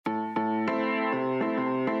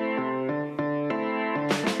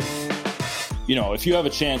if you have a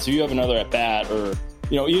chance, if you have another at bat, or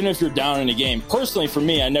even if you're down in a game. Personally, for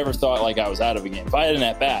me, I never thought like I was out of a game. If I had an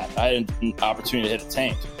at bat, I had an opportunity to hit a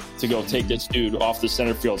tank to go take this dude off the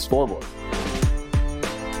center field scoreboard.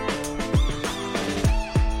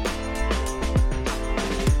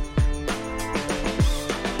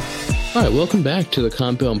 All right, welcome back to the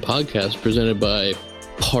Compound Podcast presented by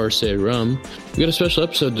Parse Rum. We got a special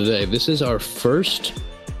episode today. This is our first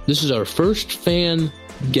fan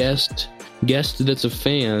guest that's a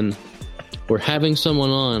fan. We're having someone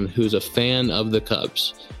on who's a fan of the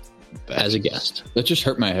Cubs as a guest. That just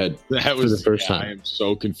hurt my head. That was the first time. I am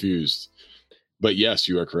so confused. But yes,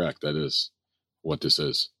 you are correct. That is what this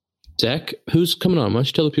is. Zach, who's coming on? Why don't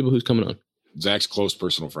you tell the people who's coming on? Zach's close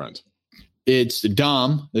personal friend. It's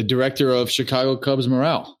DOM, the director of Chicago Cubs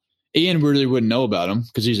morale. Ian really wouldn't know about him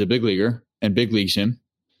because he's a big leaguer and big leagues him.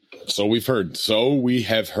 So we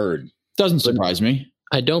have heard. Doesn't surprise me.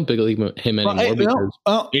 I don't big league him anymore.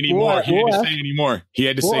 Anymore. He had to say anymore. He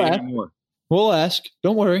had to say anymore. We'll ask.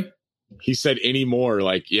 Don't worry. He said anymore,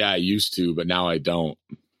 like, yeah, I used to, but now I don't.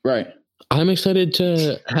 Right. I'm excited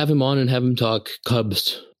to have him on and have him talk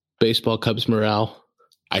Cubs, baseball, Cubs morale.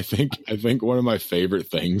 I think one of my favorite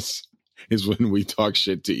things is when we talk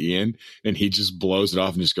shit to Ian and he just blows it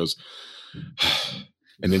off and just goes,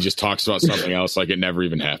 and then just talks about something else like it never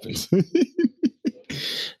even happens.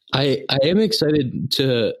 I am excited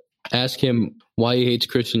to ask him why he hates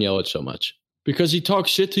Christian Yelich so much. Because he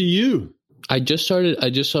talks shit to you. I just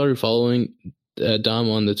started following Dom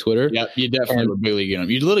on the Twitter. Yeah, you definitely were big leaguing him.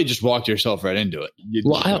 You literally just walked yourself right into it.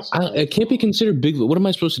 Well, I can't be considered big. What am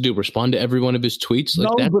I supposed to do? Respond to every one of his tweets? Like,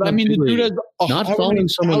 no, but I mean, the dude has not following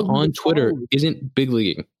someone on Twitter isn't big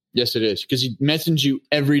leaguing. Yes, it is, because he messages you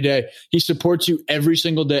every day. He supports you every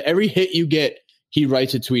single day. Every hit you get, he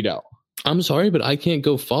writes a tweet out. I'm sorry, but I can't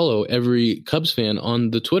go follow every Cubs fan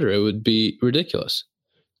on the Twitter. It would be ridiculous.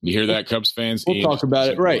 You hear that, Cubs fans? We'll talk about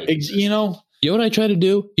it. Right. You know what I try to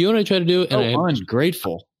do? And I'm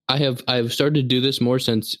grateful. I've started to do this more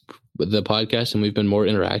since the podcast and we've been more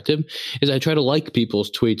interactive, is I try to like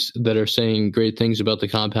people's tweets that are saying great things about the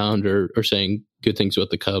compound or saying good things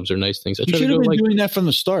about the Cubs or nice things. You should have been doing that from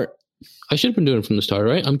the start. I should have been doing it from the start,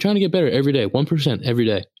 right? I'm trying to get better every day, 1% every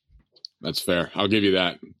day. That's fair. I'll give you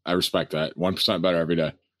that. I respect that. 1% better every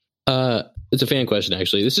day. It's a fan question,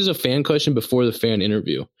 actually. This is a fan question before the fan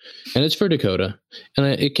interview, and it's for Dakota. And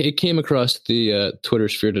it came across the Twitter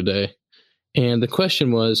sphere today, and the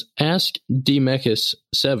question was: ask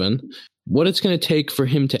DMechis7 what it's going to take for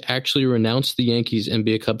him to actually renounce the Yankees and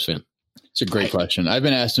be a Cubs fan. It's a great question. I've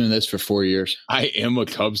been asking this for 4 years. I am a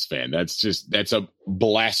Cubs fan. That's a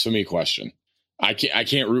blasphemy question. I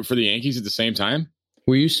can't root for the Yankees at the same time.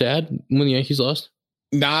 Were you sad when the Yankees lost?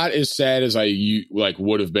 Not as sad as I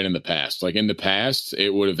would have been in the past. Like in the past, it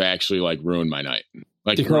would have actually ruined my night.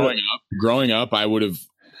 Like growing up, I would have,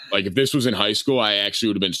 if this was in high school, I actually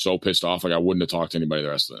would have been so pissed off. Like I wouldn't have talked to anybody the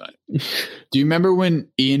rest of the night. Do you remember when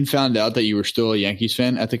Ian found out that you were still a Yankees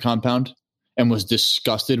fan at the compound and was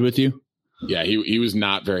disgusted with you? Yeah, he was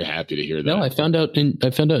not very happy to hear that. No, I found out in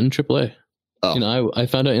AAA. Oh. I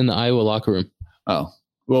found out in the Iowa locker room. Oh.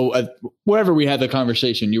 Well, wherever we had the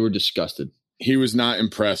conversation, you were disgusted. He was not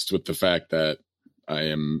impressed with the fact that I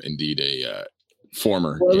am indeed a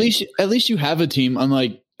former. Well, at least you have a team,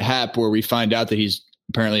 unlike Hap, where we find out that he's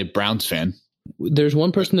apparently a Browns fan. There's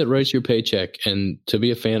one person that writes your paycheck, and to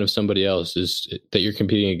be a fan of somebody else that you're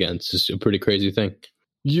competing against is a pretty crazy thing.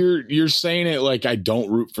 You're saying it like I don't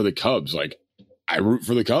root for the Cubs. Like I root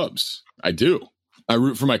for the Cubs. I do. I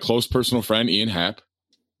root for my close personal friend Ian Hap,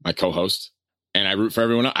 my co-host. And I root for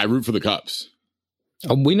everyone else. I root for the Cubs.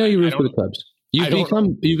 We know you root for the Cubs.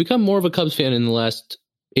 You've become more of a Cubs fan in the last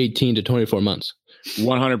 18 to 24 months.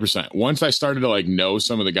 100%. Once I started to know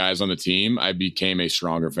some of the guys on the team, I became a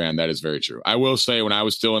stronger fan. That is very true. I will say when I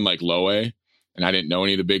was still in low A and I didn't know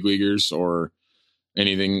any of the big leaguers or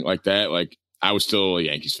anything like that, I was still a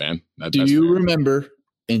Yankees fan. Do you remember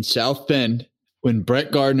in South Bend when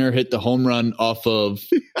Brett Gardner hit the home run off of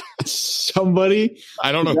somebody?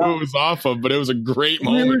 I don't know who it was off of, but it was a great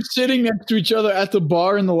moment. We were sitting next to each other at the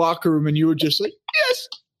bar in the locker room, and you were just like, yes,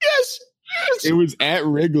 yes, yes. It was at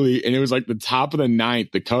Wrigley, and it was the top of the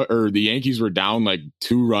ninth. The Yankees were down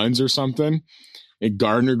 2 runs or something, and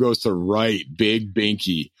Gardner goes to right, big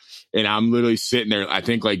binky. And I'm literally sitting there. I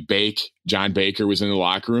think John Baker was in the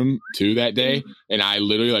locker room too that day. And I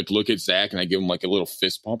literally look at Zach and I give him a little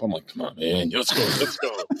fist pump. I'm like, come on, man, let's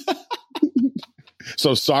go.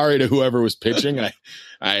 So sorry to whoever was pitching. I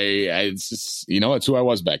it's just, it's who I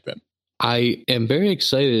was back then. I am very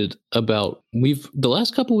excited about the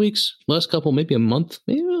last couple weeks, maybe a month,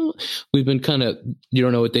 maybe we've been kind of, you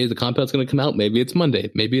don't know what day the compound's going to come out. Maybe it's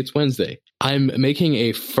Monday. Maybe it's Wednesday. I'm making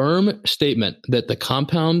a firm statement that the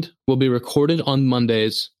compound will be recorded on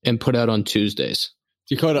Mondays and put out on Tuesdays.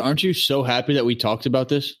 Dakota, aren't you so happy that we talked about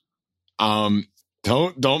this?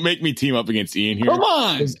 Don't make me team up against Ian here. Come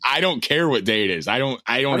on. I don't care what day it is. I don't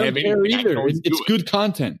have care any either. It's good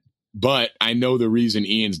content. But I know the reason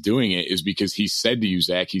Ian's doing it is because he said to you,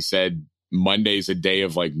 Zach, he said Monday's a day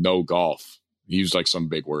of like no golf. He used like some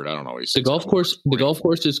big word. I don't know. The golf course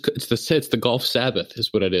is it's the golf Sabbath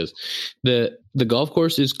is what it is. The golf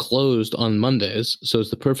course is closed on Mondays, so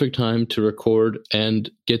it's the perfect time to record and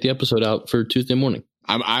get the episode out for Tuesday morning.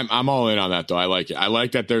 I'm all in on that though. I like it. I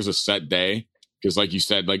like that there's a set day because, like you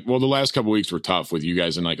said, the last couple of weeks were tough with you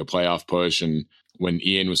guys in like a playoff push, and when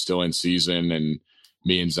Ian was still in season, and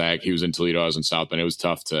me and Zach, he was in Toledo, I was in South Bend. It was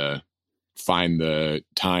tough to find the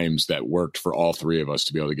times that worked for all three of us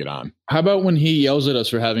to be able to get on. How about when he yells at us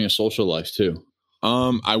for having a social life too?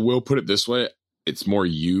 I will put it this way. It's more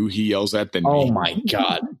you he yells at than me. Oh my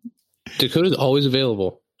God. Dakota's always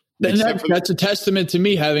available. That's a testament to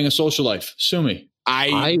me having a social life. Sue me.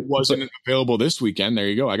 I wasn't available this weekend. There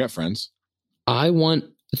you go. I got friends.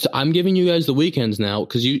 I'm giving you guys the weekends now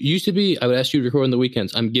because you used to be, I would ask you to record on the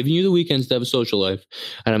weekends. I'm giving you the weekends to have a social life,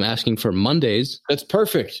 and I'm asking for Mondays. That's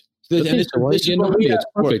perfect. It's perfect. It's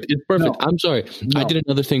perfect. No. I'm sorry. No. I did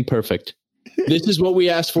another thing perfect. This is what we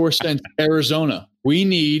asked for since Arizona. We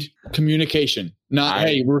need communication.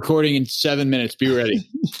 Hey, we're recording in 7 minutes. Be ready.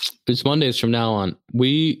 It's Mondays from now on.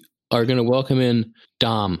 We are going to welcome in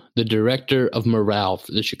Dom, the director of morale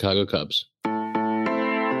for the Chicago Cubs.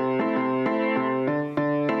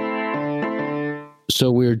 So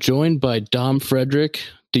we're joined by DOM Frederic,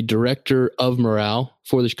 the director of morale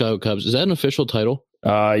for the Chicago Cubs. Is that an official title?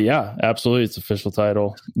 Yeah, absolutely. It's official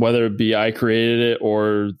title. Whether it be I created it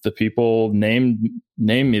or the people named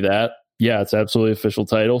me that, yeah, it's absolutely official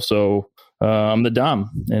title. So I'm the Dom,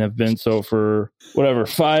 and have been so for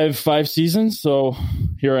five seasons. So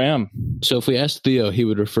here I am. So if we asked Theo, he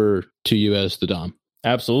would refer to you as the Dom.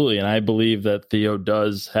 Absolutely. And I believe that Theo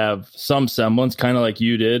does have some semblance, kind of like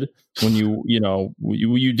you did when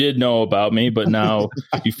you did know about me, but now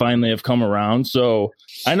you finally have come around. So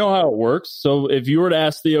I know how it works. So if you were to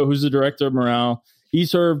ask Theo, who's the director of morale,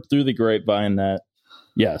 he's heard through the grapevine that,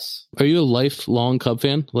 yes. Are you a lifelong Cub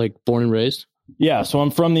fan, like born and raised? Yeah. So I'm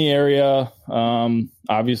from the area.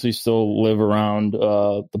 Obviously still live around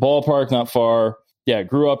the ballpark, not far. Yeah.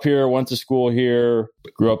 Grew up here, went to school here,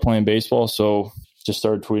 grew up playing baseball. So just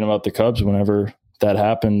started tweeting about the Cubs whenever that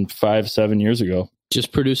happened 5-7 years ago.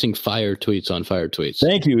 Just producing fire tweets on fire tweets.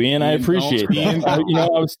 Thank you, Ian. I appreciate that. I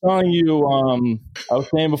was telling you, I was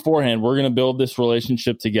saying beforehand, we're going to build this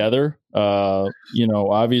relationship together.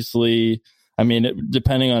 Obviously, I mean,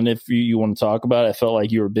 depending on if you want to talk about it, I felt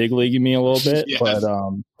like you were big leaguing me a little bit, yes.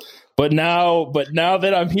 But now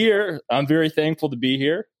that I'm here, I'm very thankful to be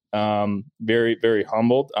here. Very, very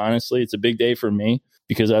humbled. Honestly, it's a big day for me,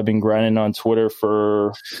 because I've been grinding on Twitter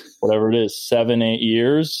for whatever it is, 7-8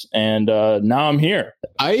 years. And now I'm here.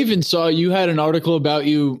 I even saw you had an article about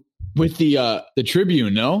you with the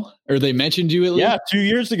Tribune, no? Or they mentioned you at least? Yeah, 2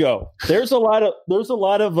 years ago. There's a lot of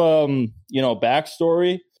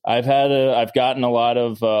backstory. I've gotten a lot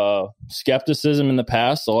of skepticism in the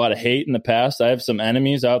past, a lot of hate in the past. I have some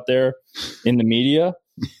enemies out there in the media.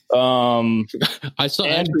 I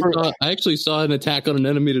actually saw an attack on an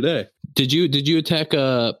enemy today. Did you attack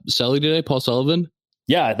Sully today, Paul Sullivan?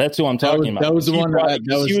 Yeah, that's who I'm talking about. That was the one.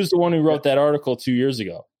 He was the one who wrote that article 2 years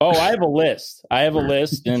ago. Oh, I have a list.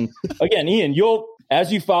 And again, Ian,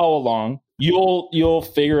 as you follow along, you'll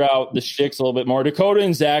figure out the shticks a little bit more. Dakota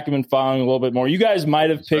and Zach have been following a little bit more. You guys might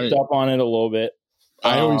have picked up on it a little bit.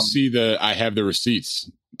 I always see I have the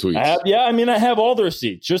receipts. Tweets. I have all the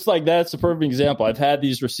receipts. Just like that's a perfect example. I've had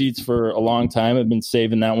these receipts for a long time. I've been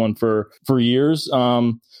saving that one for years.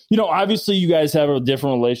 Obviously you guys have a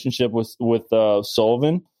different relationship with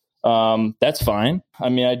Sullivan. That's fine. I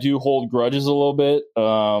mean, I do hold grudges a little bit.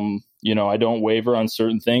 I don't waver on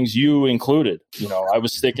certain things, you included. I've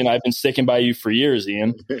been sticking by you for years,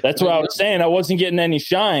 Ian. That's what I was saying. I wasn't getting any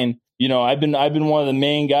shine. I've been one of the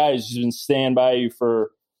main guys who's been staying by you for,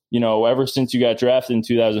 ever since you got drafted in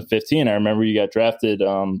 2015. I remember you got drafted.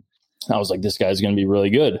 I was like, this guy's going to be really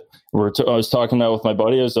good. I was talking about with my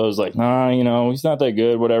buddy. So I was like, he's not that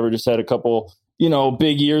good. Whatever. Just had a couple,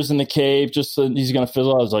 big years in the cave. Just he's going to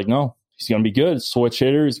fizzle out. I was like, no, he's going to be good. Switch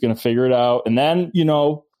hitter. He's going to figure it out. And then,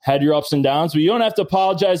 had your ups and downs, but you don't have to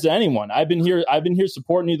apologize to anyone. I've been here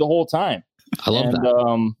supporting you the whole time. I love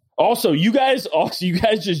that. Also, you guys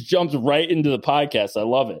just jumped right into the podcast. I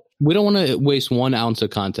love it. We don't want to waste 1 ounce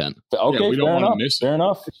of content. Okay, we don't fair want enough. to miss it. Fair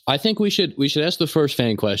enough. I think we should ask the first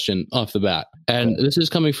fan question off the bat. And this is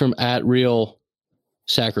coming from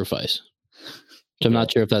 @RealSacrifice. So I'm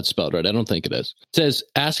not sure if that's spelled right. I don't think it is. It says,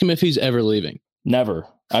 ask him if he's ever leaving. Never.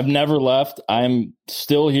 I've never left. I'm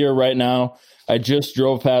still here right now. I just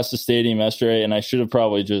drove past the stadium yesterday, and I should have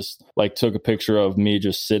probably just took a picture of me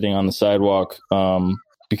just sitting on the sidewalk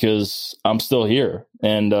because I'm still here.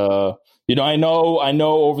 And I know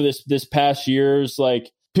over this past years,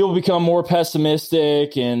 people become more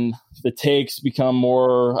pessimistic and the takes become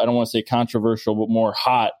more, I don't want to say controversial, but more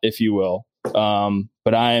hot, if you will.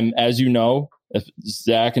 But I'm, as you know,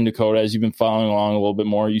 Zach and Dakota, as you've been following along a little bit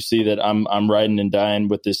more, you see that I'm riding and dying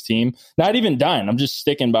with this team. Not even dying. I'm just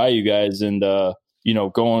sticking by you guys and,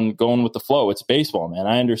 going with the flow. It's baseball, man.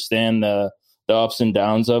 I understand the ups and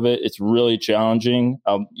downs of it. It's really challenging.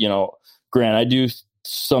 Grant, I do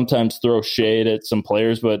sometimes throw shade at some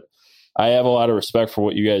players, but I have a lot of respect for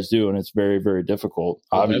what you guys do, and it's very, very difficult,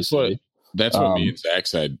 obviously. That's what me and Zach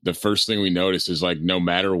said. The first thing we noticed is no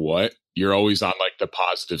matter what, you're always on the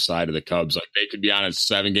positive side of the Cubs. They could be on a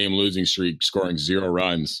 7-game losing streak, scoring 0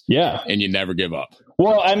 runs. Yeah. And you never give up.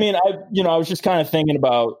 Well, I mean, I was just kind of thinking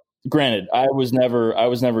about, granted, I was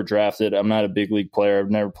never drafted. I'm not a big league player.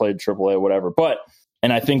 I've never played AAA, whatever. But,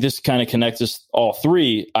 and I think this kind of connects us all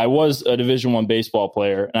three. I was a Division I baseball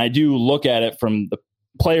player, and I do look at it from the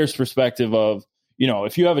player's perspective of,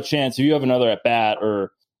 if you have a chance, if you have another at bat,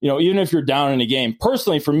 or, even if you're down in a game.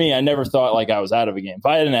 Personally, for me, I never thought I was out of a game. If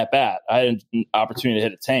I had an at bat, I had an opportunity to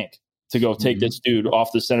hit a tank to go take this dude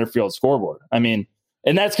off the center field scoreboard. I mean,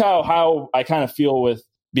 and that's how I kind of feel with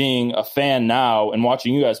being a fan now and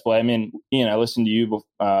watching you guys play. I mean, Ian, I listened to you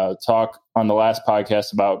talk on the last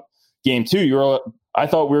podcast about Game 2. I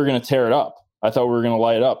thought we were going to tear it up. I thought we were going to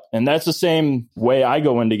light it up. And that's the same way I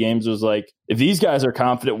go into games. Was if these guys are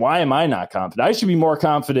confident, why am I not confident? I should be more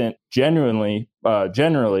confident generally.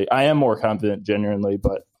 I am more confident genuinely.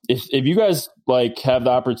 But if you guys have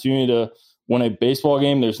the opportunity to win a baseball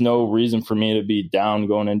game, there's no reason for me to be down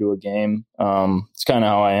going into a game. It's kind of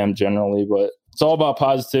how I am generally, but it's all about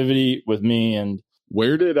positivity with me. And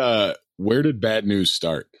where did bad news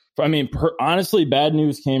start? I mean, honestly, bad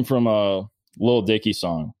news came from a Lil Dicky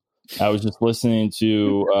song. I was just listening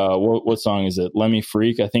to what song is it? Let Me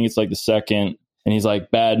Freak. I think it's the second, and he's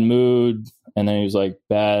bad mood, and then he was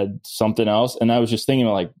bad something else. And I was just thinking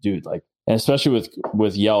dude, and especially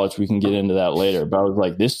with Yelich, we can get into that later. But I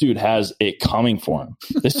was this dude has it coming for him.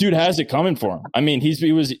 This dude has it coming for him. I mean,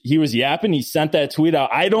 he was yapping. He sent that tweet out.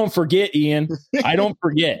 I don't forget, Ian. I don't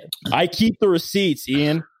forget. I keep the receipts,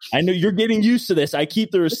 Ian. I know you're getting used to this. I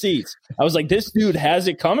keep the receipts. I was this dude has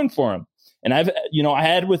it coming for him. And I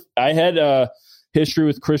had history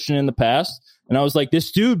with Christian in the past, and I was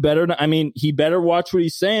this dude he better watch what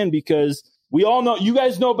he's saying, because we all know, you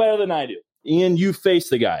guys know better than I do. Ian, you face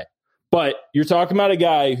the guy, but you're talking about a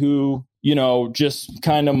guy who, just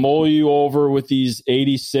kind of mull you over with these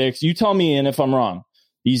 86. You tell me, Ian, if I'm wrong,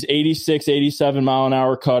 these 86, 87 mile an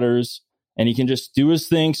hour cutters, and he can just do his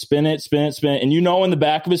thing, spin it. And in the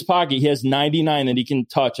back of his pocket, he has 99 that he can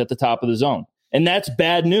touch at the top of the zone. And that's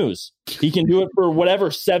bad news. He can do it for whatever,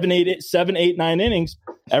 7, 8, 9 innings.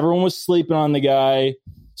 Everyone was sleeping on the guy.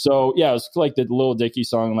 So, yeah, it was the Lil Dicky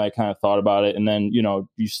song that I kind of thought about it. And then,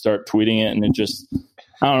 you start tweeting it, and it just,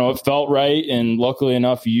 I don't know, it felt right. And luckily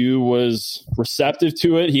enough, you was receptive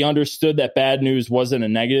to it. He understood that bad news wasn't a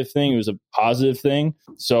negative thing. It was a positive thing.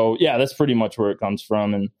 So, yeah, that's pretty much where it comes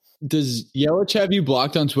from. And does Yelich have you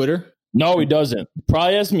blocked on Twitter? No, he doesn't.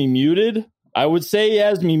 Probably has me muted. I would say he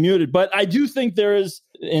has me muted, but I do think there is,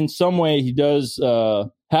 in some way, he does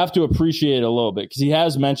have to appreciate it a little bit, because he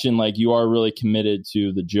has mentioned you are really committed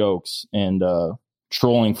to the jokes and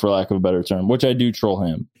trolling, for lack of a better term, which I do troll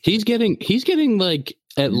him. He's getting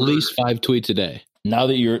at least 5 tweets a day. Now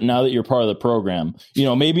that you're part of the program,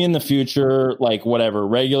 maybe in the future, whatever,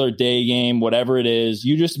 regular day game, whatever it is,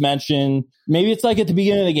 you just mention, maybe it's at the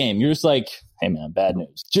beginning of the game. You're just hey man, bad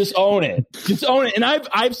news. Just own it. Just own it. And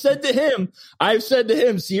I've said to him,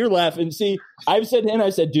 see, you're laughing. See, I've said to him,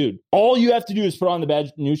 I said, dude, all you have to do is put on the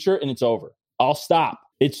bad news shirt and it's over. I'll stop.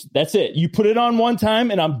 That's it. You put it on one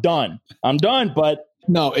time and I'm done. But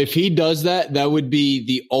no, if he does that, that would be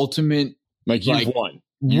the ultimate you've won.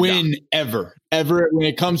 Win ever when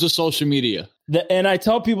it comes to social media. And I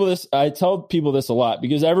tell people this a lot,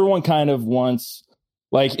 because everyone kind of wants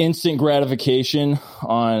instant gratification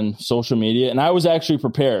on social media. And I was actually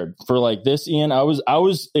prepared for this, Ian. I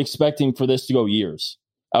was expecting for this to go years.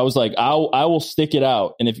 I was like, I will stick it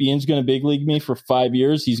out. And if Ian's going to big league me for 5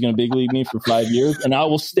 years, he's going to big league me for 5 years, and I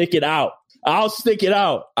will stick it out. I'll stick it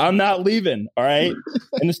out. I'm not leaving. All right.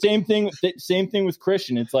 And the same thing with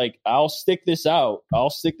Christian. It's like, I'll stick this out. I'll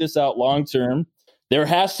stick this out long term. There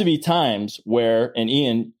has to be times where, and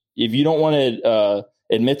Ian, if you don't want to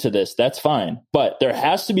admit to this, that's fine. But there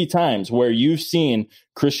has to be times where you've seen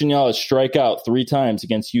Christian Yelich strike out 3 times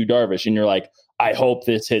against Yu Darvish, and you're like, I hope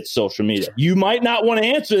this hits social media. You might not want to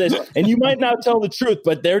answer this, and you might not tell the truth,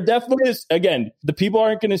 but there definitely is, again, the people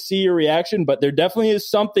aren't going to see your reaction, but there definitely is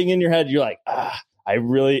something in your head. You're like, I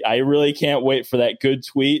really can't wait for that good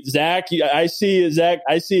tweet. Zach, I see you. Zach,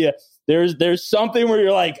 I see you. There's something where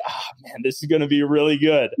you're like, man, this is going to be really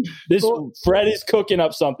good. Fred is cooking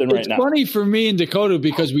up something right now. It's funny for me and Dakota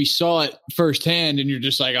because we saw it firsthand, and you're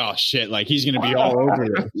just like, oh shit, like he's going to be all over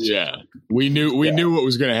it. Yeah, we knew what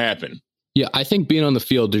was going to happen. Yeah, I think being on the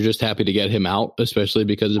field, they're just happy to get him out, especially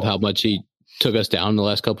because of how much he took us down the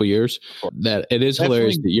last couple of years. That it is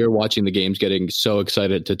hilarious that you're watching the games getting so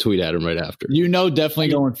excited to tweet at him right after. Definitely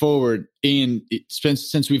going forward, Ian,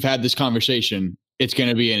 since we've had this conversation, it's going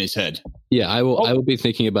to be in his head. Yeah, I will be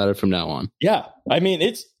thinking about it from now on. Yeah, well,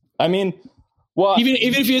 even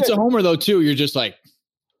if it's a homer though, too, you're just like,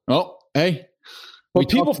 oh, hey. But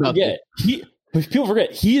people forget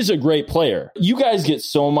he is a great player. You guys get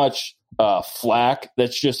so much flack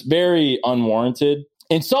that's just very unwarranted.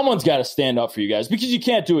 And someone's got to stand up for you guys because you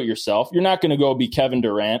can't do it yourself. You're not going to go be Kevin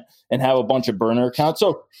Durant and have a bunch of burner accounts.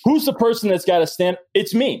 So who's the person that's got to stand?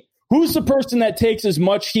 It's me. Who's the person that takes as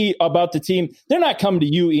much heat about the team? They're not coming to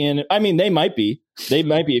you, Ian. I mean, they might be.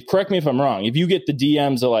 Correct me if I'm wrong. If you get the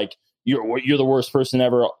DMs of like, you're the worst person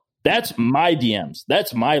ever, that's my DMs.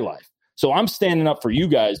 That's my life. So I'm standing up for you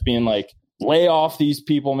guys being like, lay off these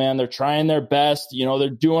people, man. They're trying their best. They're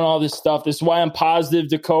doing all this stuff. This is why I'm positive,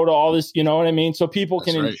 Dakota, all this, you know what I mean? So people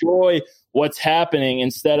can enjoy what's happening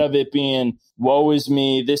instead of it being, woe is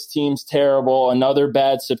me, this team's terrible, another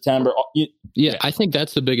bad September. Yeah, I think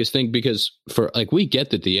that's the biggest thing because we get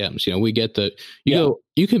the DMs, we get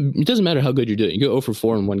it doesn't matter how good you're doing. You go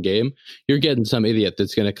 0-4 in one game, you're getting some idiot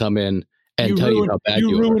that's going to come in and tell you how bad you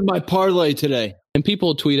are. You ruined my parlay today. And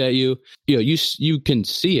people tweet at you, you can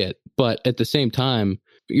see it, but at the same time,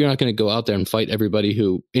 you're not going to go out there and fight everybody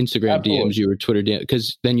who Instagram DMs you or Twitter DMs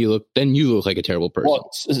because then you look like a terrible person. Well,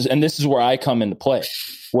 and this is where I come into play,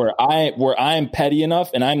 where I'm petty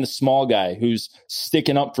enough and I'm the small guy who's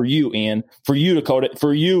sticking up for you, Ian, for you, Dakota,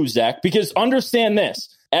 for you, Zach, because understand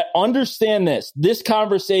this. This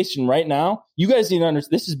conversation right now, you guys need to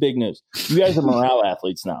understand. This is big news. You guys are morale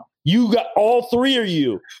athletes now. You got all 3 of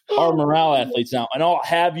you are morale athletes now, and I'll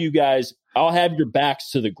have your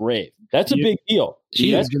backs to the grave. That's a big deal.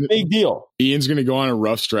 That's a big deal. Ian's going to go on a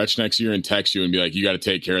rough stretch next year and text you and be like, you got to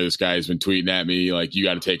take care of this guy who's been tweeting at me. Like, you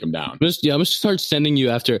got to take him down. I'm going to start sending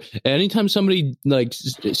you after. Anytime somebody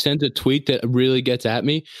sends a tweet that really gets at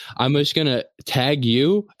me, I'm just going to tag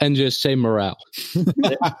you and just say morale.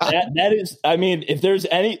 that is, I mean, if there's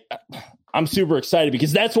any... I'm super excited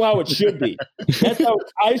because that's how it should be. That's how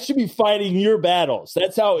I should be fighting your battles.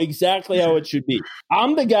 That's exactly how it should be.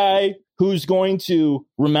 I'm the guy who's going to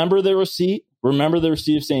remember the receipt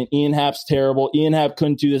of saying Ian Happ's terrible. Ian Happ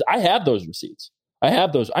couldn't do this. I have those receipts. I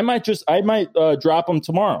might drop them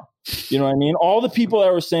tomorrow. You know what I mean? All the people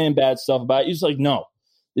that were saying bad stuff about you, it's like, no,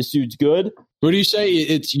 this dude's good. What do you say?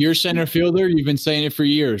 It's your center fielder. You've been saying it for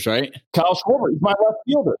years, right? Kyle Schwarber, he's my left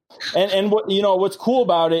fielder. And what's cool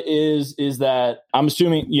about it is that I'm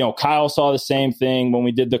assuming, Kyle saw the same thing when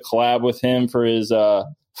we did the collab with him for his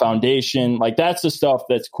foundation. Like, that's the stuff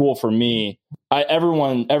that's cool for me.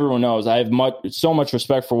 Everyone knows I have so much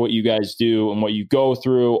respect for what you guys do and what you go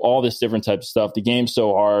through, all this different type of stuff. The game's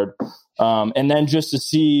so hard. And then just to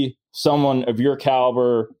see someone of your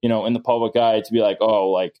caliber, in the public eye to be like,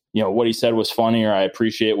 what he said was funny, or I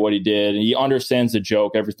appreciate what he did. And he understands the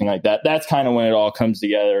joke, everything like that. That's kind of when it all comes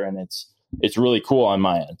together, and it's really cool on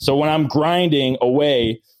my end. So when I'm grinding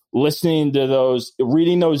away, listening to those,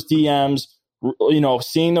 reading those DMs,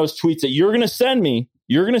 seeing those tweets that you're going to send me,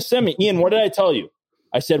 Ian, what did I tell you?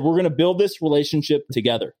 I said, we're going to build this relationship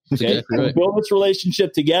together. Okay. Right. Build this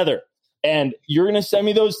relationship together. And you're going to send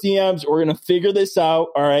me those DMs. We're going to figure this out.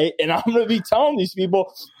 All right. And I'm going to be telling these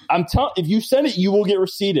people, if you send it, you will get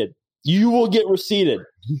receipted. You will get receipted.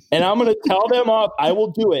 And I'm going to tell them off. I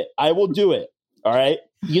will do it. All right.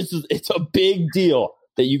 It's a big deal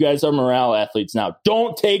that you guys are morale athletes now.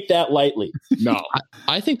 Don't take that lightly. No.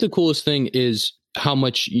 I think the coolest thing is how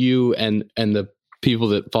much you and the people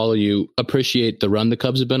that follow you appreciate the run the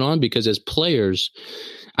Cubs have been on, because as players,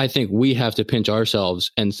 I think we have to pinch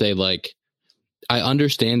ourselves and say, like, I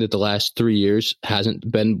understand that the last 3 years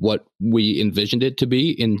hasn't been what we envisioned it to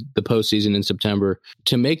be in the postseason in September.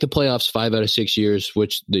 To make the playoffs 5 out of 6 years,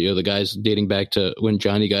 which the guys dating back to when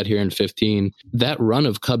Johnny got here in 2015, that run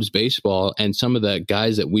of Cubs baseball and some of the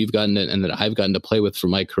guys that we've gotten and that I've gotten to play with for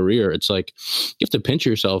my career, it's like you have to pinch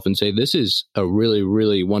yourself and say, this is a really,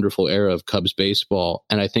 really wonderful era of Cubs baseball.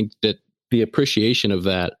 And I think that the appreciation of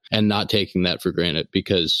that and not taking that for granted,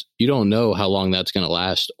 because you don't know how long that's going to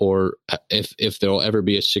last or if there'll ever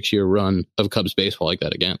be a 6-year run of Cubs baseball like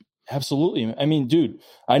that again. Absolutely. I mean, dude,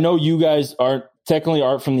 I know you guys aren't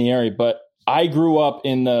from the area, but I grew up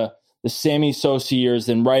in the Sammy Sosa years.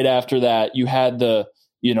 And right after that, you had the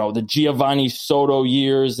Giovanni Soto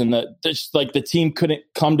years, and the team couldn't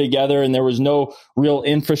come together, and there was no real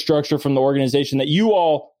infrastructure from the organization that you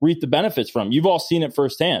all reap the benefits from. You've all seen it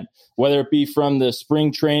firsthand, whether it be from the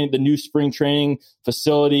new spring training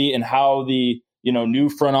facility, and how the new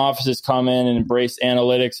front offices come in and embrace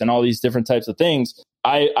analytics and all these different types of things.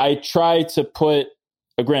 I try to put,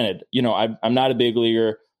 granted, I'm not a big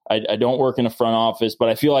leaguer. I don't work in a front office, but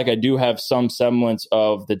I feel like I do have some semblance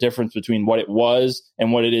of the difference between what it was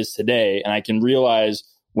and what it is today. And I can realize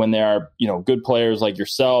when there are, good players like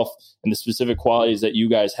yourself and the specific qualities that you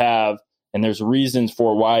guys have, and there's reasons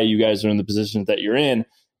for why you guys are in the positions that you're in.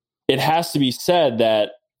 It has to be said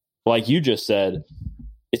that, like you just said,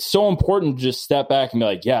 it's so important to just step back and be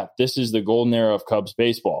like, yeah, this is the golden era of Cubs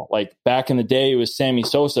baseball. Like back in the day, it was Sammy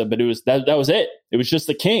Sosa, but it was that was it. It was just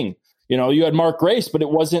the king. You had Mark Grace, but it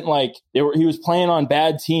wasn't like he was playing on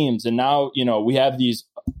bad teams. And now, we have these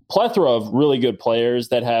plethora of really good players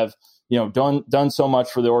that have, done so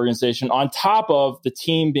much for the organization on top of the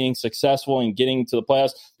team being successful and getting to the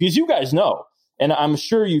playoffs. Because you guys know, and I'm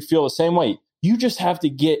sure you feel the same way, you just have to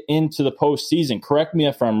get into the postseason. Correct me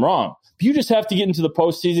if I'm wrong. You just have to get into the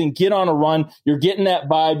postseason, get on a run. You're getting that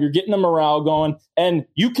vibe. You're getting the morale going, and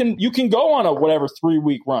you can go on a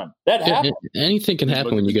 3-week run. That happens. Anything can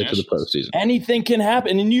happen when you get to the postseason. Anything can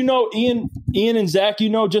happen, and Ian and Zach,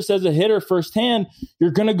 just as a hitter firsthand,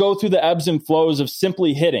 you're going to go through the ebbs and flows of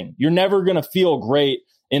simply hitting. You're never going to feel great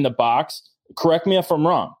in the box. Correct me if I'm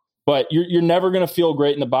wrong. But you're never going to feel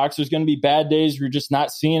great in the box. There's going to be bad days where you're just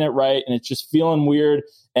not seeing it right, and it's just feeling weird.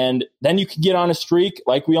 And then you can get on a streak,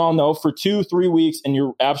 like we all know, for 2-3 weeks, and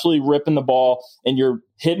you're absolutely ripping the ball, and you're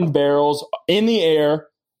hitting barrels in the air,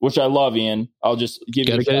 which I love, Ian. I'll just give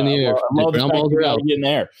you a get in the air. I love the fact you got to get in the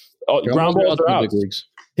air. Ground balls are out.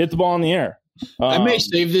 Hit the ball in the air. I may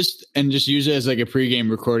save this and just use it as like a pregame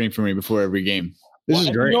recording for me before every game. This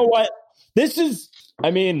is great. You know what?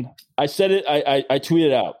 I said it. I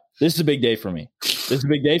tweeted out. This is a big day for me.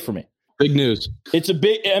 Big news. It's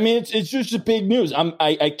just a big news.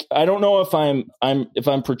 I don't know if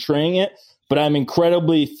I'm portraying it, but I'm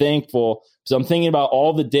incredibly thankful because I'm thinking about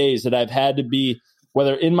all the days that I've had to be,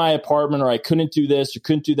 whether in my apartment or I couldn't do this or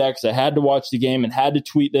couldn't do that because I had to watch the game and had to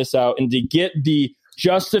tweet this out, and to get the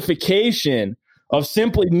justification of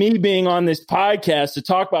simply me being on this podcast to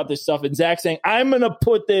talk about this stuff and Zach saying, I'm going to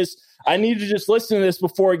put this, I need to just listen to this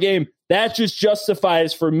before a game. That just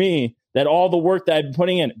justifies for me that all the work that I've been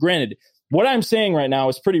putting in. Granted, what I'm saying right now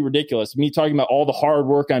is pretty ridiculous. Me talking about all the hard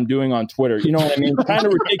work I'm doing on Twitter. You know what I mean? Kind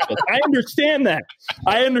of ridiculous. I understand that.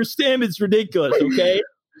 I understand it's ridiculous, okay?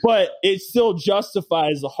 But it still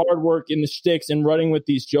justifies the hard work in the shticks and running with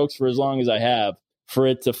these jokes for as long as I have for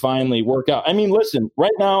it to finally work out. I mean, listen,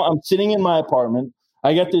 right now I'm sitting in my apartment.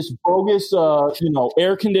 I got this bogus,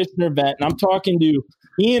 air conditioner vent, and I'm talking to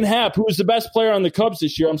Ian Happ, who is the best player on the Cubs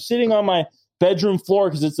this year. I'm sitting on my bedroom floor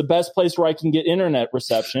because it's the best place where I can get internet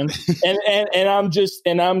reception, and I'm just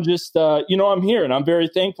I'm here, and I'm very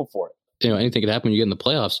thankful for it. Anything could happen when you get in the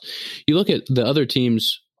playoffs. You look at the other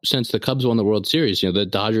teams since the Cubs won the World Series. The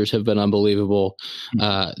Dodgers have been unbelievable.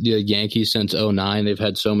 The Yankees since 2009, they've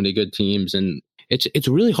had so many good teams, and it's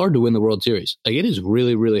really hard to win the World Series. Like, it is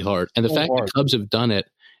really, really hard. And the fact that Cubs have done it,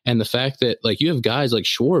 and the fact that you have guys like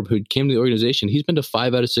Schwarb who came to the organization, he's been to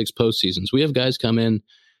 5 out of 6 postseasons. We have guys come in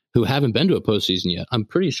who haven't been to a postseason yet.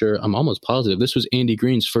 I'm almost positive this was Andy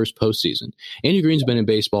Green's first postseason. Andy Green's been in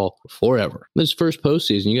baseball forever. This first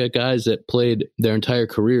postseason, you got guys that played their entire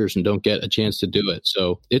careers and don't get a chance to do it.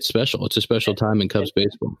 So it's special. It's a special time in Cubs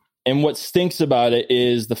baseball. And what stinks about it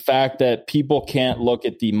is the fact that people can't look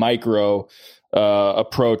at the micro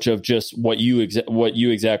approach of just what you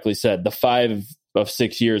exactly said. The 5 of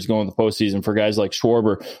 6 years going to the postseason for guys like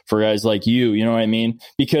Schwarber, for guys like you know what I mean?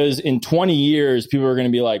 Because in 20 years, people are going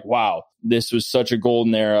to be like, wow, this was such a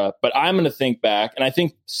golden era. But I'm going to think back, and I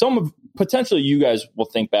think potentially you guys will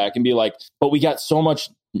think back and be like, but we got so much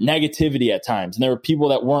negativity at times. And there were people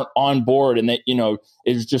that weren't on board and that, it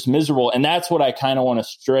was just miserable. And that's what I kind of want to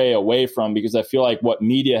stray away from, because I feel like what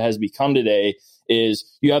media has become today is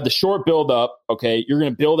you have the short build up. Okay. You're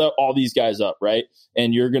going to build up all these guys up, right?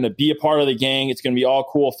 And you're going to be a part of the gang. It's going to be all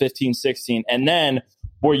cool, 15, 16. And then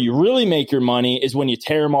where you really make your money is when you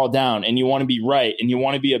tear them all down and you want to be right and you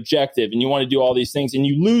want to be objective and you want to do all these things. And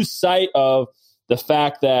you lose sight of the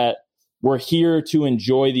fact that we're here to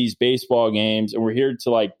enjoy these baseball games and we're here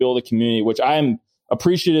to like build a community, which I'm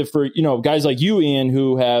appreciative for, guys like you, Ian,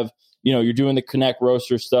 who have, you're doing the Connect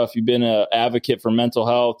Roaster stuff. You've been an advocate for mental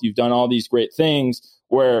health. You've done all these great things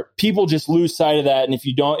where people just lose sight of that. And if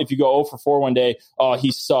you go 0 for 4 one day, oh,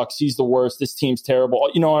 he sucks. He's the worst. This team's terrible.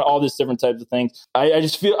 All these different types of things. I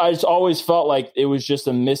just always felt like it was just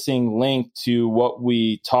a missing link to what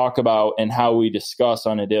we talk about and how we discuss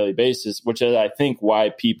on a daily basis, which is, I think,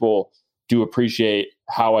 why people do appreciate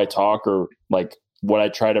how I talk or like what I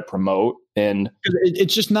try to promote. And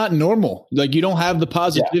it's just not normal. Like, you don't have the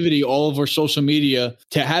positivity all over social media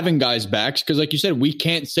to having guys backs. Cause like you said, we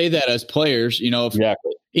can't say that as players, if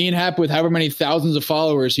exactly. Ian Happ with however many thousands of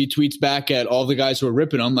followers, he tweets back at all the guys who are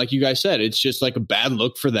ripping him. Like you guys said, it's just like a bad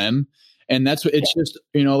look for them. And that's what it's just,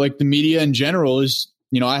 like the media in general is,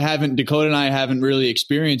 Dakota and I haven't really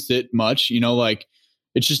experienced it much, like,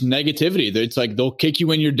 it's just negativity. It's like they'll kick you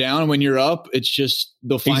when you're down, when you're up. It's just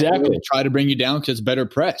they'll find a way to try to bring you down because it's better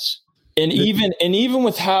press. And even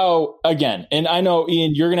with how, again, and I know,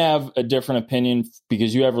 Ian, you're going to have a different opinion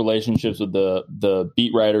because you have relationships with the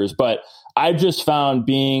beat writers, but I've just found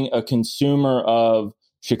being a consumer of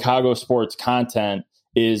Chicago sports content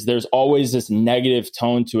is there's always this negative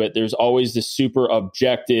tone to it. There's always this super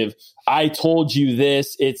objective, I told you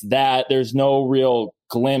this, it's that. There's no real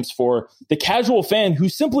glimpse for the casual fan who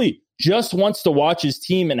simply just wants to watch his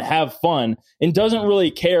team and have fun and doesn't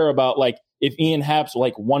really care about like if Ian Happ's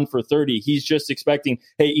like 1 for 30. He's just expecting,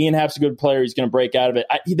 hey, Ian Happ's a good player. He's going to break out of it.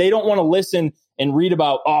 They don't want to listen and read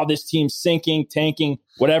about, this team's sinking, tanking,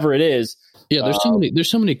 whatever it is. Yeah, there's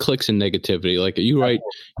so many clicks and negativity. Like you write,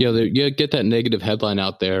 you get that negative headline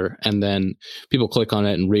out there, and then people click on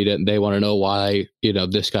it and read it, and they want to know why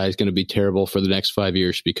this guy is going to be terrible for the next 5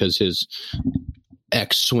 years because his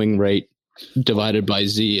X swing rate divided by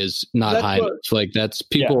Z is not high enough. Like that's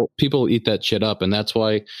people eat that shit up, and that's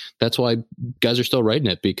why guys are still writing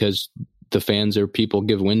it, because the fans or people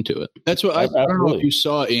give wind to it. That's what I don't know if you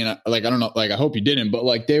saw, Ian. Like, I don't know. Like, I hope you didn't. But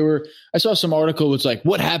like, I saw some article that's like,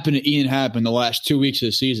 what happened to Ian Happ in the last 2 weeks of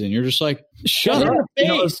the season? You're just like, shut up.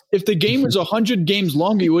 If the game was 100 games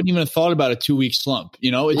longer, you wouldn't even have thought about a 2-week slump.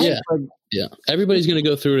 Yeah. Everybody's going to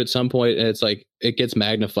go through it at some point, and it's like it gets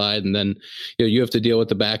magnified, and then you have to deal with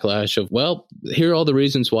the backlash of, well, here are all the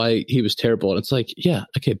reasons why he was terrible. And it's like, yeah,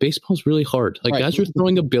 okay, baseball's really hard. Like guys are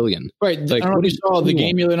throwing a billion. Right. Like, I don't know if you saw the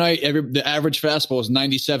game the other night. The average fastball was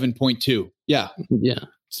 97.2. Yeah. Yeah.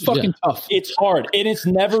 It's fucking tough. It's hard. And it's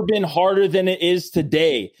never been harder than it is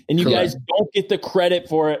today. And you guys don't get the credit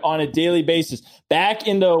for it on a daily basis. Back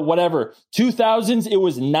in the 2000s, it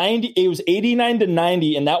was 89 to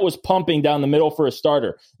 90, and that was pumping down the middle for a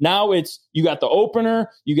starter. Now you got the opener,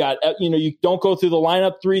 you got, you don't go through the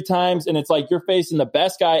lineup 3 times, and it's like you're facing the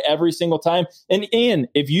best guy every single time. And Ian,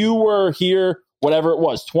 if you were here, whatever it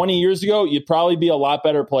was, 20 years ago, you'd probably be a lot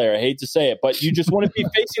better player. I hate to say it, but you just wouldn't be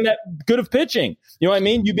facing that good of pitching. You know what I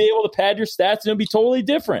mean? You'd be able to pad your stats and it'd be totally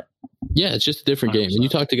different. Yeah, it's just a different 100%. Game. And you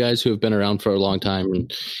talk to guys who have been around for a long time,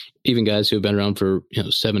 and even guys who have been around for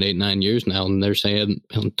 7, 8, 9 years now, and they're saying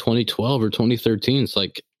 2012 or 2013, it's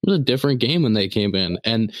like it was a different game when they came in.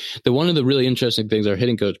 And one of the really interesting things, our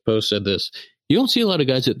hitting coach Post said this, you don't see a lot of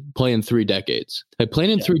guys that play in 3 decades. Like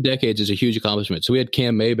playing in 3 decades is a huge accomplishment. So we had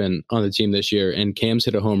Cam Maben on the team this year, and Cam's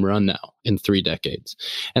hit a home run now in 3 decades.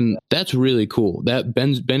 And that's really cool. That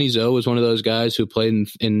Benny Zoe was one of those guys who played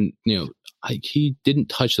in he didn't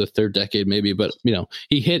touch the 3rd decade maybe, but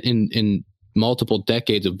he hit in multiple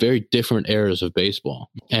decades of very different eras of baseball.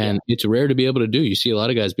 And it's rare to be able to do. You see a lot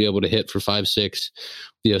of guys be able to hit for 5, 6,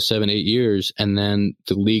 7, 8 years, and then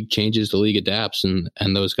the league changes, the league adapts, and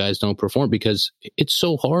those guys don't perform because it's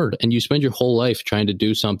so hard. And you spend your whole life trying to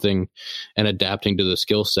do something and adapting to the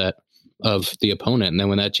skill set of the opponent. And then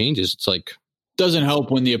when that changes, it's like, doesn't help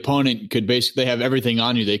when the opponent could basically have everything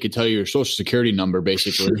on you. They could tell you your social security number,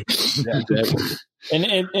 basically. Exactly. And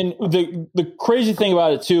the crazy thing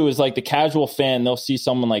about it too is like the casual fan, they'll see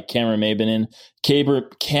someone like Cameron Maben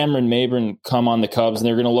come on the Cubs, and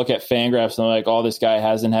they're going to look at Fangraphs and they're like, "Oh, this guy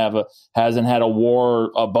hasn't had a WAR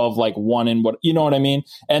above like 1 in what," you know what I mean?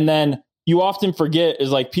 And then you often forget is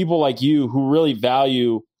like people like you who really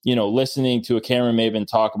value listening to a Cameron Maben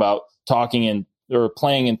talking in or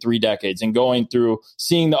playing in 3 decades and going through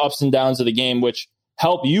seeing the ups and downs of the game, which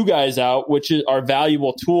help you guys out, which are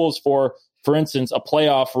valuable tools for instance, a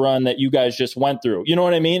playoff run that you guys just went through. You know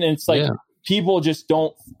what I mean? And it's like people just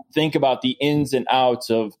don't think about the ins and outs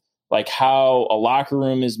of like how a locker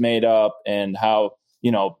room is made up and how,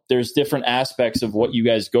 there's different aspects of what you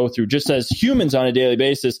guys go through just as humans on a daily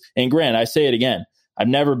basis. And Grant, I say it again, I've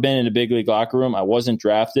never been in a big league locker room. I wasn't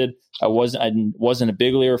drafted. I wasn't a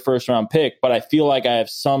big league or first round pick, but I feel like I have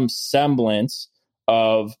some semblance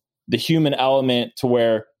of the human element to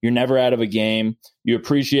where you're never out of a game. You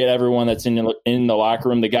appreciate everyone that's in the locker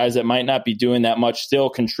room. The guys that might not be doing that much still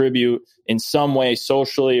contribute in some way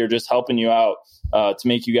socially or just helping you out to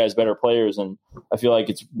make you guys better players. And I feel like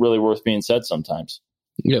it's really worth being said sometimes.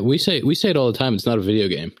 Yeah, we say it all the time. It's not a video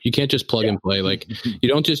game. You can't just plug and play. Like you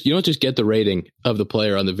don't just get the rating of the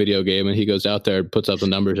player on the video game and he goes out there and puts up the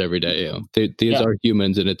numbers every day. These are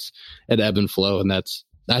humans and it's an ebb and flow, and that's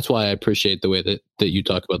why I appreciate the way that you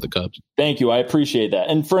talk about the Cubs. Thank you. I appreciate that.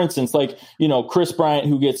 And for instance, like, Chris Bryant,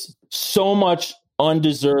 who gets so much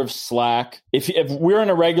undeserved slack. If we're in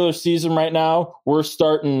a regular season right now, we're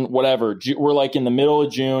starting whatever. We're like in the middle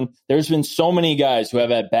of June. There's been so many guys who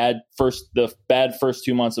have had the bad first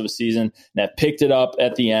 2 months of a season and have picked it up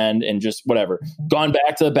at the end and just whatever, gone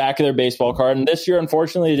back to the back of their baseball card. And this year,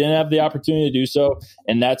 unfortunately, they didn't have the opportunity to do so.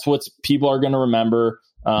 And that's what people are going to remember.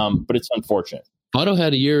 But it's unfortunate. Otto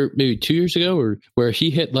had a year, maybe 2 years ago, where he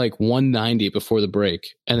hit like 190 before the break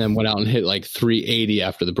and then went out and hit like 380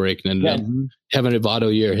 after the break and ended up having a Otto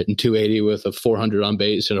year hitting 280 with a 400 on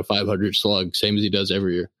base and a 500 slug, same as he does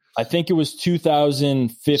every year. I think it was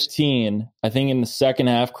 2015. I think in the second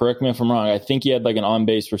half, correct me if I'm wrong, I think he had like an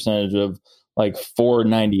on-base percentage of like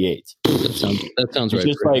 498. That sounds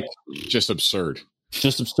right. Just absurd.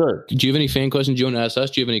 Just absurd. Do you have any fan questions you want to ask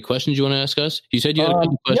us? Do you have any questions you want to ask us? You said you had a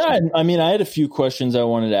couple questions. Yeah, I mean, I had a few questions I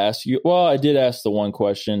wanted to ask you. Well, I did ask the one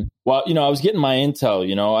question. Well, I was getting my intel.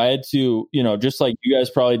 I had to, just like you guys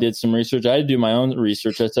probably did some research. I had to do my own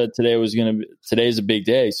research. I said today's a big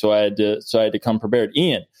day, so I had to come prepared.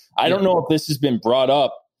 Ian, I don't know if this has been brought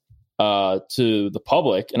up to the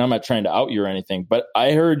public, and I'm not trying to out you or anything, but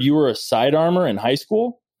I heard you were a sidearmer in high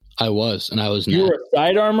school. I was, and I was not. You were a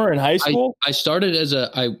sidearmer in high school? I started as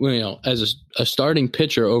a starting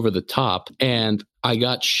pitcher over the top, and I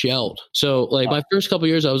got shelled. So like my first couple of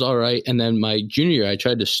years, I was all right. And then my junior year, I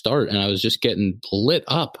tried to start and I was just getting lit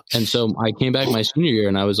up. And so I came back my senior year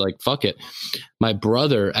and I was like, fuck it. My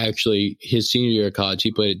brother, actually, his senior year of college,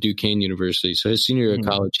 he played at Duquesne University. So his senior year of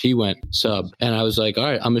college, he went sub. And I was like, all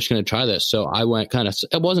right, I'm just going to try this. So I went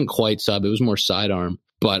it wasn't quite sub. It was more sidearm.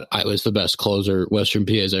 But I was the best closer Western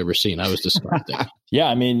PA has ever seen. I was disgusting. Yeah,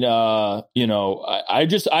 I mean, I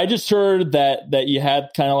just heard that you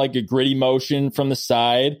had kind of like a gritty motion from the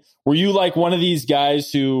side. Were you like one of these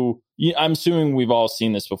guys who? I'm assuming we've all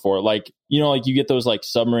seen this before. Like, like you get those like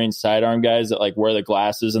submarine sidearm guys that like wear the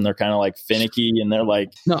glasses and they're kind of like finicky and they're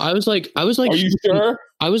like. No, I was like. Are you sure?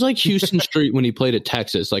 I was like Houston Street when he played at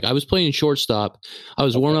Texas. Like I was playing shortstop. I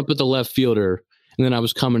was warming up with the left fielder. And then I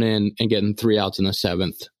was coming in and getting 3 outs in the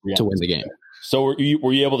 7th to win the game. So were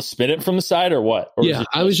you able to spin it from the side or what? Or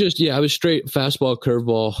I was straight fastball,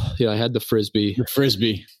 curveball. I had the frisbee.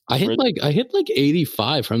 I hit like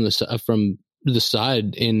 85 from the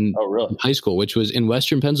side in high school, which was in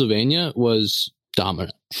Western Pennsylvania, was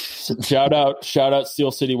dominant. Shout out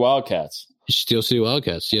Steel City Wildcats. Steel City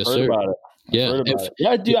Wildcats, yes, Heard sir. about it. Yeah,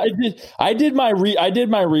 I did my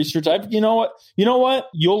research. You know what?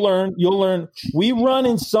 You'll learn. We run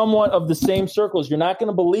in somewhat of the same circles. You're not going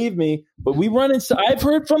to believe me, but we run in. I've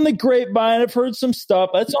heard from the grapevine. I've heard some stuff.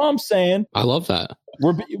 That's all I'm saying. I love that.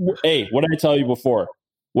 Hey, what did I tell you before?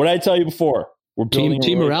 We're building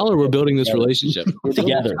team morale, or we're building this relationship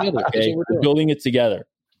together. Okay, we're building it together.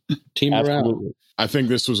 Team morale. Absolutely. I think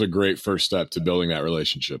this was a great first step to building that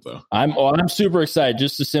relationship, though. I'm super excited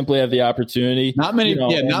just to simply have the opportunity. Not many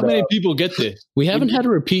people get this. We haven't had a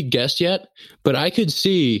repeat guest yet, but I could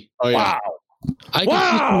see. Oh yeah. Wow. I could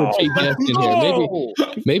see some repeat guests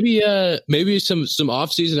in here. Maybe some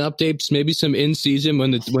off-season updates. Maybe some in-season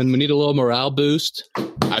when we need a little morale boost.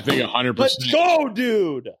 I think 100%. Let's go,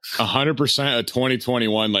 dude. 100% a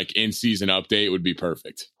 2021 like in-season update would be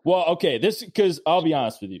perfect. Well, okay, because I'll be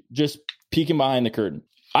honest with you, just peeking behind the curtain.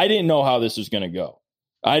 I didn't know how this was going to go.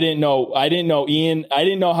 I didn't know, Ian. I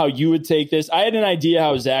didn't know how you would take this. I had an idea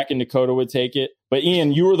how Zach and Dakota would take it, but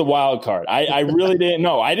Ian, you were the wild card. I really didn't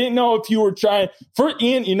know. I didn't know if you were trying for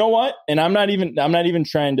Ian. You know what? And I'm not even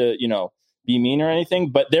trying to be mean or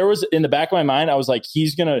anything. But there was in the back of my mind, I was like,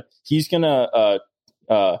 he's gonna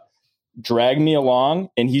drag me along,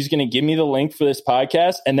 and he's going to give me the link for this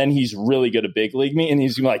podcast, and then he's really going to big league me, and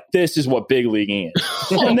he's going to be like, this is what big leaguing is.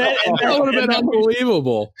 That would have been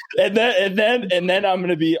unbelievable. And then I'm going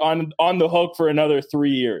to be on the hook for another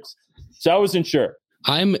 3 years. So I wasn't sure.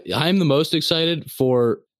 I'm the most excited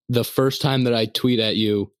for the first time that I tweet at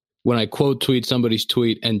you when I quote tweet somebody's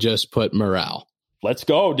tweet and just put morale. Let's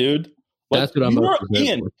go, dude. That's what I'm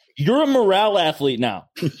Ian, you're a morale athlete now.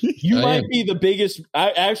 You might be the biggest.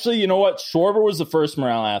 Actually, you know what? Schwarber was the first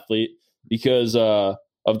morale athlete because of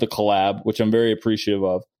the collab, which I'm very appreciative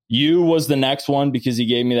of. You was the next one because he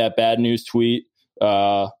gave me that bad news tweet.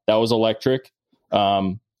 That was electric.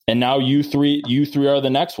 And now you three are the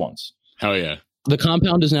next ones. Hell yeah. The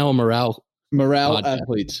compound is now a morale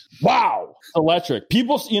athletes. Wow. Electric.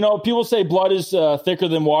 People say blood is thicker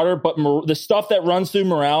than water, but the stuff that runs through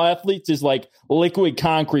morale athletes is like liquid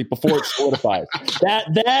concrete before it solidifies.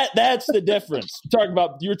 That's the difference.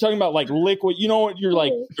 You were talking about like liquid. You know what? You're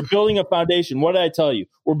building a foundation. What did I tell you?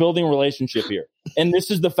 We're building a relationship here, and this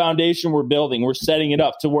is the foundation we're building. We're setting it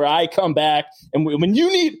up to where I come back, and when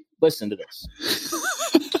you need, listen to this.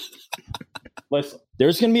 Listen,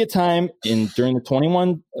 there's going to be a time during the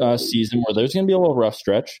 21 season where there's going to be a little rough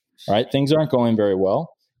stretch. All right, things aren't going very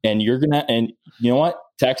well, and you know what?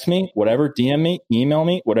 Text me, whatever, DM me, email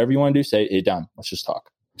me, whatever you want to do. Say, hey, Dom, let's just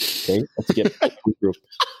talk. Okay, let's get a group.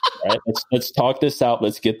 All right, let's talk this out.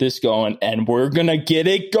 Let's get this going, and we're gonna get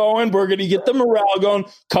it going. We're gonna get the morale going.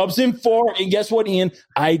 Cubs in 4, and guess what, Ian?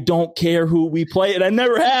 I don't care who we play, and I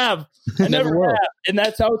never have. I never have, and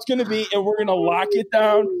that's how it's gonna be. And we're gonna lock it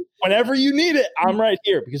down whenever you need it. I'm right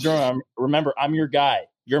here because remember, I'm your guy.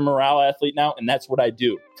 You're a morale athlete now, and that's what I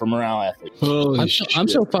do for morale athletes. I'm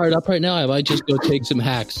so fired up right now. I might just go take some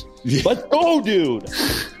hacks. Let's go, dude.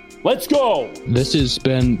 Let's go. This has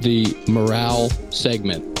been the morale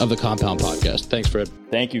segment of the Compound Podcast. Thanks, Fred.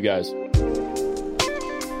 Thank you, guys.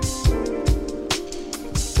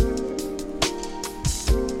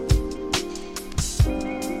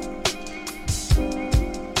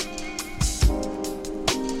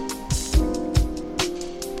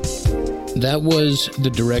 That was the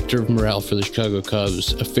director of morale for the Chicago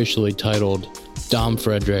Cubs, officially titled DOM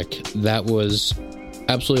Frederic. That was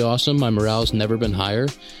absolutely awesome. My morale's never been higher.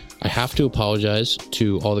 I have to apologize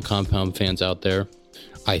to all the Compound fans out there.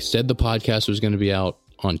 I said the podcast was going to be out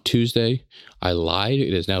on Tuesday. I lied.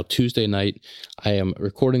 It is now Tuesday night. I am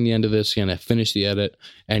recording the end of this, and I finish the edit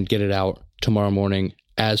and get it out tomorrow morning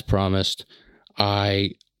as promised.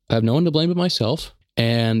 I have no one to blame but myself,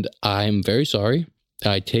 and I'm very sorry.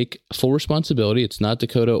 I take full responsibility. It's not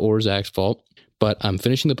Dakota or Zach's fault, but I'm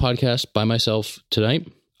finishing the podcast by myself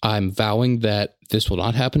tonight. I'm vowing that this will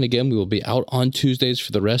not happen again. We will be out on Tuesdays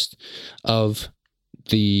for the rest of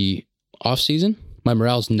the off season. My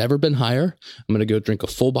morale's never been higher. I'm going to go drink a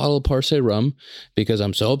full bottle of Parse rum because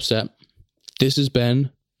I'm so upset. This has been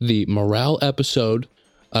the morale episode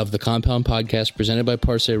of the Compound Podcast presented by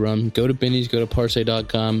Parse Rum. Go to Binny's, go to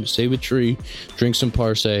parse.com, save a tree, drink some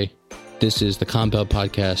Parse. This is the Compound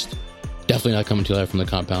Podcast. Definitely not coming to you live from the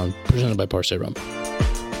Compound, presented by Parse Rum.